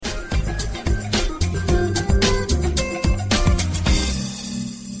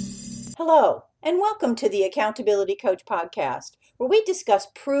Hello, and welcome to the Accountability Coach podcast, where we discuss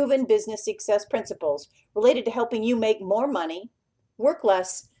proven business success principles related to helping you make more money, work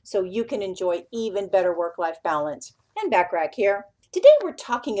less, so you can enjoy even better work-life balance. And Backrack here. Today we're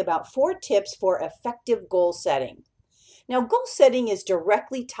talking about 4 tips for effective goal setting. Now, goal setting is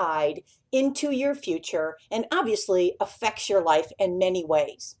directly tied into your future and obviously affects your life in many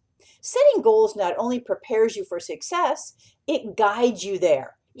ways. Setting goals not only prepares you for success, it guides you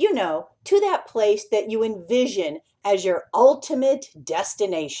there. To that place that you envision as your ultimate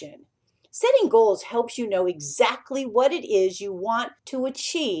destination. Setting goals helps you know exactly what it is you want to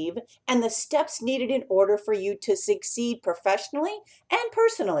achieve and the steps needed in order for you to succeed professionally and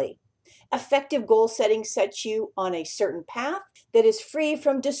personally. Effective goal setting sets you on a certain path that is free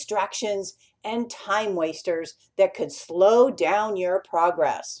from distractions and time wasters that could slow down your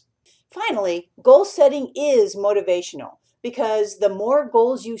progress. Finally, goal setting is motivational because the more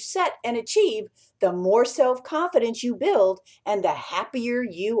goals you set and achieve, the more self-confidence you build and the happier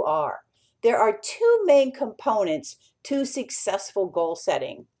you are. There are 2 main components to successful goal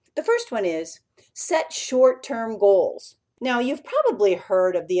setting. The first one is set short-term goals. Now, you've probably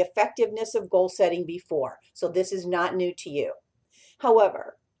heard of the effectiveness of goal setting before, so this is not new to you.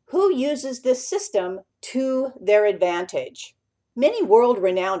 However, who uses this system to their advantage? Many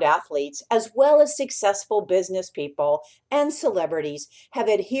world-renowned athletes, as well as successful business people and celebrities, have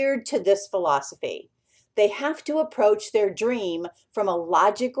adhered to this philosophy. They have to approach their dream from a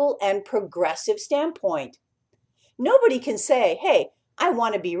logical and progressive standpoint. Nobody can say, hey, I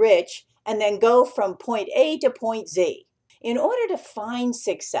want to be rich, and then go from point A to point Z. In order to find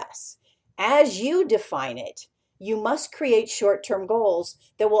success, as you define it, you must create short-term goals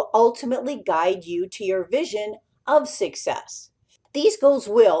that will ultimately guide you to your vision of success. These goals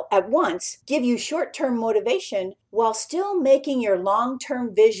will, at once, give you short-term motivation while still making your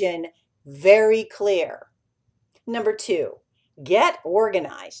long-term vision very clear. Number 2, get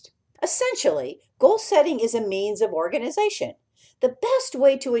organized. Essentially, goal setting is a means of organization. The best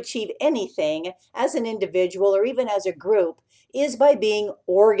way to achieve anything as an individual or even as a group is by being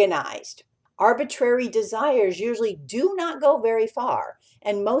organized. Arbitrary desires usually do not go very far,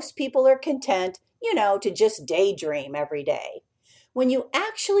 and most people are content, to just daydream every day. When you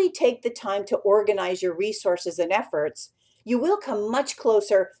actually take the time to organize your resources and efforts, you will come much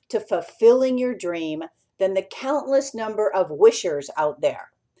closer to fulfilling your dream than the countless number of wishers out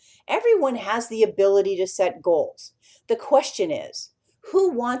there. Everyone has the ability to set goals. The question is,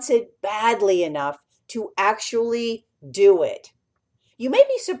 who wants it badly enough to actually do it? You may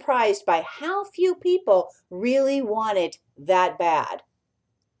be surprised by how few people really want it that bad.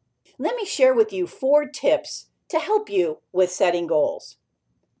 Let me share with you 4 tips to help you with setting goals.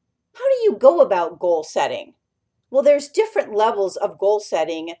 How do you go about goal setting? Well, there's different levels of goal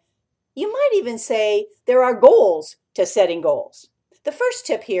setting. You might even say there are goals to setting goals. The first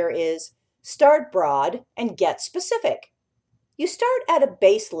tip here is start broad and get specific. You start at a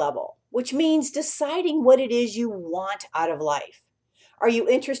base level, which means deciding what it is you want out of life. Are you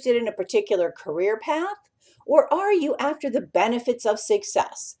interested in a particular career path, or are you after the benefits of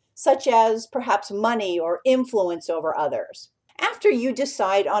success, such as perhaps money or influence over others? After you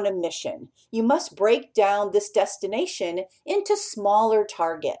decide on a mission, you must break down this destination into smaller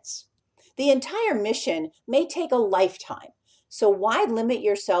targets. The entire mission may take a lifetime, so why limit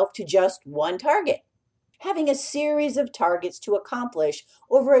yourself to just one target? Having a series of targets to accomplish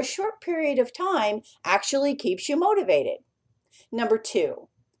over a short period of time actually keeps you motivated. Number 2,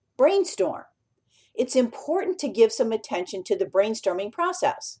 brainstorm. It's important to give some attention to the brainstorming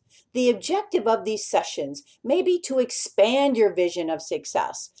process. The objective of these sessions may be to expand your vision of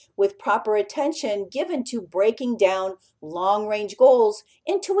success with proper attention given to breaking down long-range goals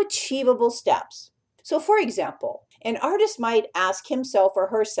into achievable steps. So, for example, an artist might ask himself or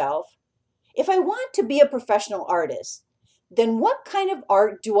herself, if I want to be a professional artist, then what kind of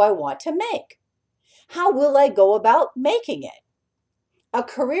art do I want to make? How will I go about making it? A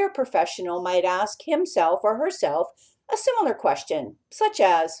career professional might ask himself or herself a similar question, such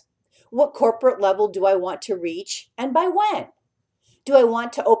as, what corporate level do I want to reach and by when? Do I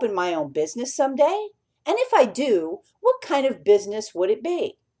want to open my own business someday? And if I do, what kind of business would it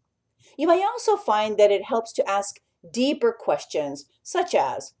be? You may also find that it helps to ask deeper questions, such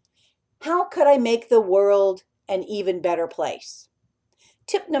as, how could I make the world an even better place?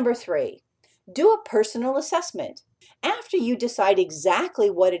 Tip number 3, do a personal assessment. After you decide exactly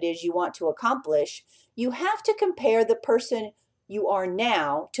what it is you want to accomplish, you have to compare the person you are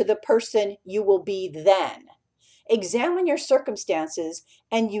now to the person you will be then. Examine your circumstances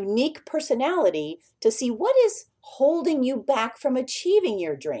and unique personality to see what is holding you back from achieving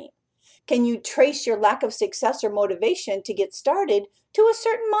your dream. Can you trace your lack of success or motivation to get started to a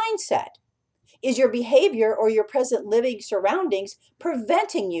certain mindset? Is your behavior or your present living surroundings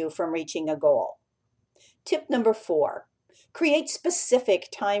preventing you from reaching a goal? Tip number 4, create specific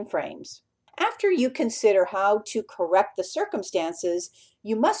time frames. After you consider how to correct the circumstances,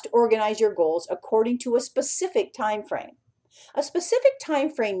 you must organize your goals according to a specific time frame. A specific time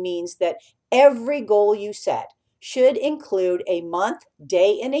frame means that every goal you set should include a month,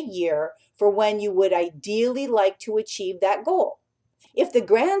 day, and a year for when you would ideally like to achieve that goal. If the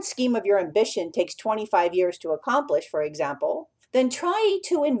grand scheme of your ambition takes 25 years to accomplish, for example, then try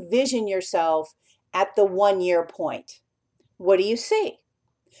to envision yourself at the 1-year point. What do you see?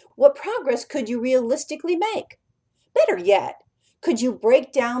 What progress could you realistically make? Better yet, could you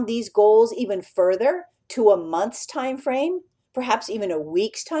break down these goals even further to a month's time frame, perhaps even a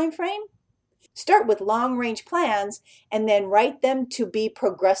week's time frame? Start with long-range plans and then write them to be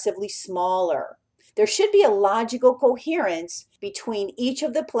progressively smaller. There should be a logical coherence between each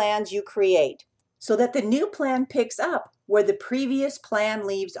of the plans you create so that the new plan picks up where the previous plan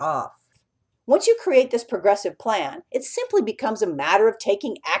leaves off. Once you create this progressive plan, it simply becomes a matter of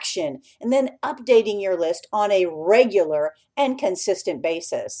taking action and then updating your list on a regular and consistent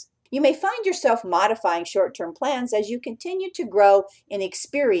basis. You may find yourself modifying short-term plans as you continue to grow in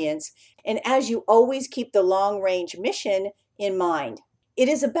experience and as you always keep the long-range mission in mind. It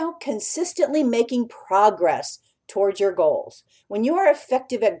is about consistently making progress towards your goals. When you are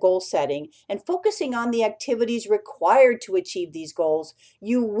effective at goal setting and focusing on the activities required to achieve these goals,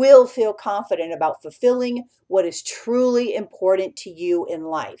 you will feel confident about fulfilling what is truly important to you in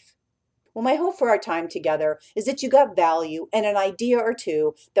life. Well, my hope for our time together is that you got value and an idea or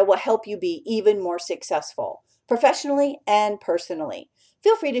two that will help you be even more successful, professionally and personally.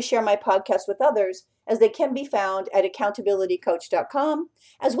 Feel free to share my podcast with others, as they can be found at accountabilitycoach.com,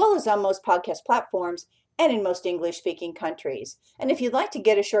 as well as on most podcast platforms and in most English-speaking countries. And if you'd like to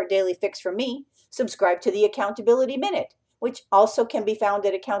get a short daily fix from me, subscribe to the Accountability Minute, which also can be found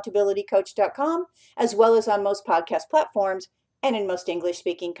at accountabilitycoach.com, as well as on most podcast platforms and in most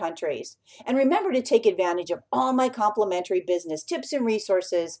English-speaking countries. And remember to take advantage of all my complimentary business tips and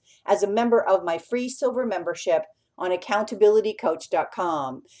resources as a member of my free silver membership on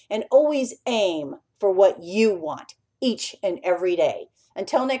accountabilitycoach.com. And always aim for what you want each and every day.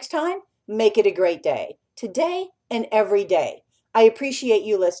 Until next time, make it a great day, today and every day. I appreciate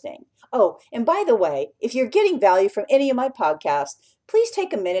you listening. Oh, and by the way, if you're getting value from any of my podcasts, please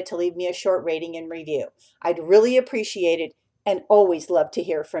take a minute to leave me a short rating and review. I'd really appreciate it and always love to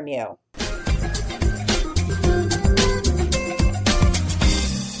hear from you.